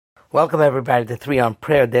Welcome everybody to 3 on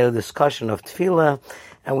Prayer, daily discussion of Tefillah,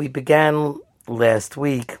 and we began last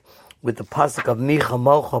week with the pasuk of Mi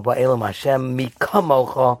Chamocha Ba'elam Hashem, Mi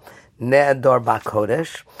Kamocha Ne'ador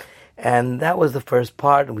Ba'Kodesh, and that was the first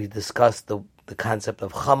part, and we discussed the concept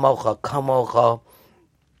of Chamocha, Kamocha,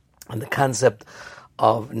 and the concept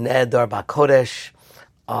of Ne'ador Ba'Kodesh,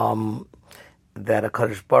 that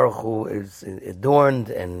HaKadosh Baruch Hu is adorned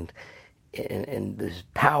and his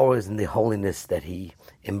powers and the holiness that he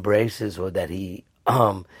embraces or that he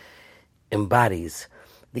embodies.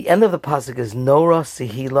 The end of the pasuk is Nora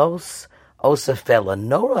Sihilos Osafela.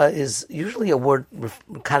 Nora is usually a word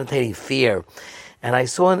connotating fear, and I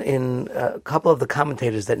saw in a couple of the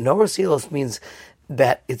commentators that Nora Sihilos means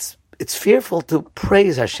that it's fearful to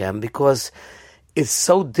praise Hashem because it's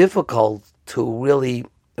so difficult to really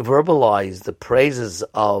verbalize the praises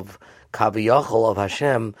of Kaviyachol of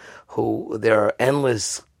Hashem, who there are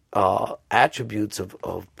endless attributes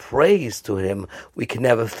of praise to him we can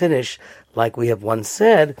never finish. Like we have once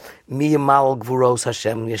said, Mi Yamal Gvuros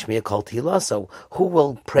Hashem Yeshmiya Kol Tila. So who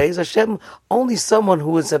will praise Hashem? Only someone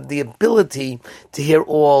who has the ability to hear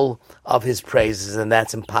all of his praises, and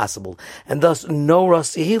that's impossible. And thus, no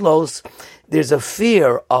Rasihilos, there's a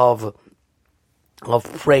fear of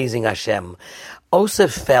praising Hashem.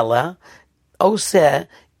 Osefela, Ose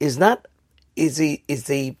is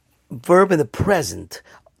a verb in the present,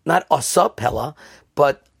 not osapela,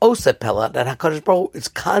 but osapela, that HaKadosh Baruch Hu is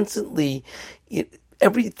constantly,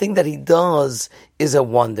 everything that he does is a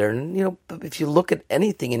wonder. And, if you look at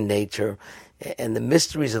anything in nature and the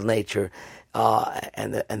mysteries of nature,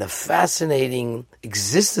 and the fascinating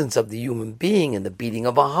existence of the human being and the beating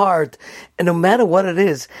of a heart, and no matter what it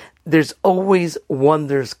is, there's always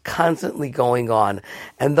wonders constantly going on.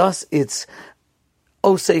 And thus it's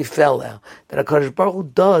Osei Fela, that HaKadosh Baruch Hu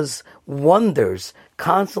does wonders,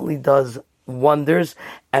 constantly does wonders,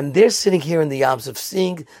 and they're sitting here in the Yam Suf,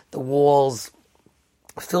 seeing the walls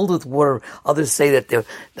filled with water. Others say that the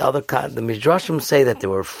Midrashim say that there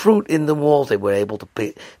were fruit in the walls. They were able to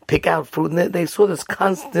pick out fruit, and they saw this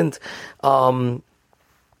constant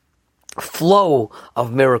flow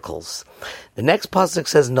of miracles. The next pasuk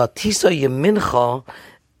says, "Natisa yemincha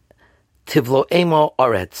tivlo emo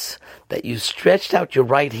aretz," that you stretched out your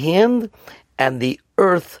right hand and the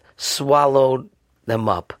earth swallowed them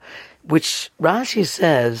up. Which Rashi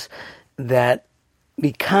says that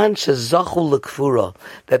mikan shezachu lekfura,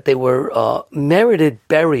 that they were merited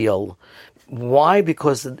burial. Why?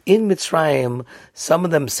 Because in Mitzrayim, some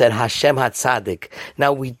of them said Hashem HaTzadik.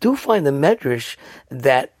 Now we do find the Medrash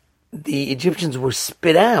that the Egyptians were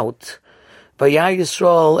spit out, Vayar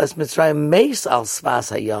Yisrael es Mitzrayim meis al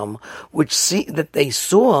svas hayam, which that they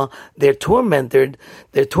saw their tormentors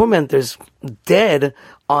dead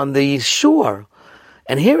on the shore.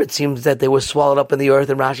 And here it seems that they were swallowed up in the earth,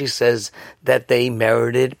 and Rashi says that they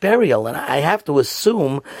merited burial. And I have to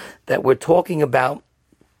assume that we're talking about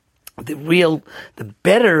the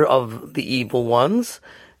better of the evil ones.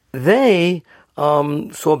 They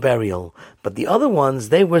saw burial, but the other ones,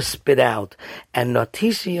 they were spit out. And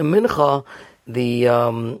Natisi Mincha, the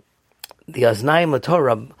Aznaim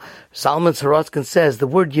LaTorah, Solomon Sorotzkin says the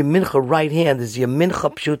word Yemincha, right hand, is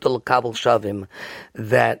Yemincha Pshuta L'Kabel Shavim,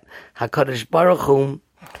 that HaKadosh Baruch Hu,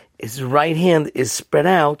 his right hand is spread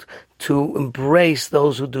out to embrace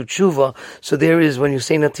those who do tshuva. So there is, when you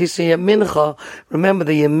say Natisi Yamincha, remember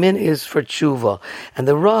the Yamin is for tshuva. And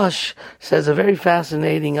the Rosh says a very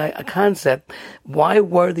fascinating concept. Why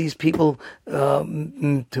were these people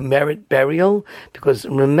to merit burial? Because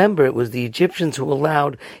remember, it was the Egyptians who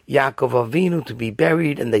allowed Yaakov Avinu to be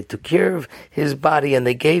buried, and they took care of his body, and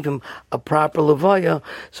they gave him a proper levaya.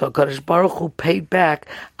 So HaKadosh Baruch Hu paid back,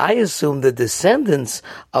 I assume, the descendants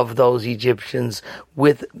of those Egyptians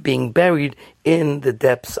with being buried in the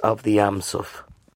depths of the Yam Suf.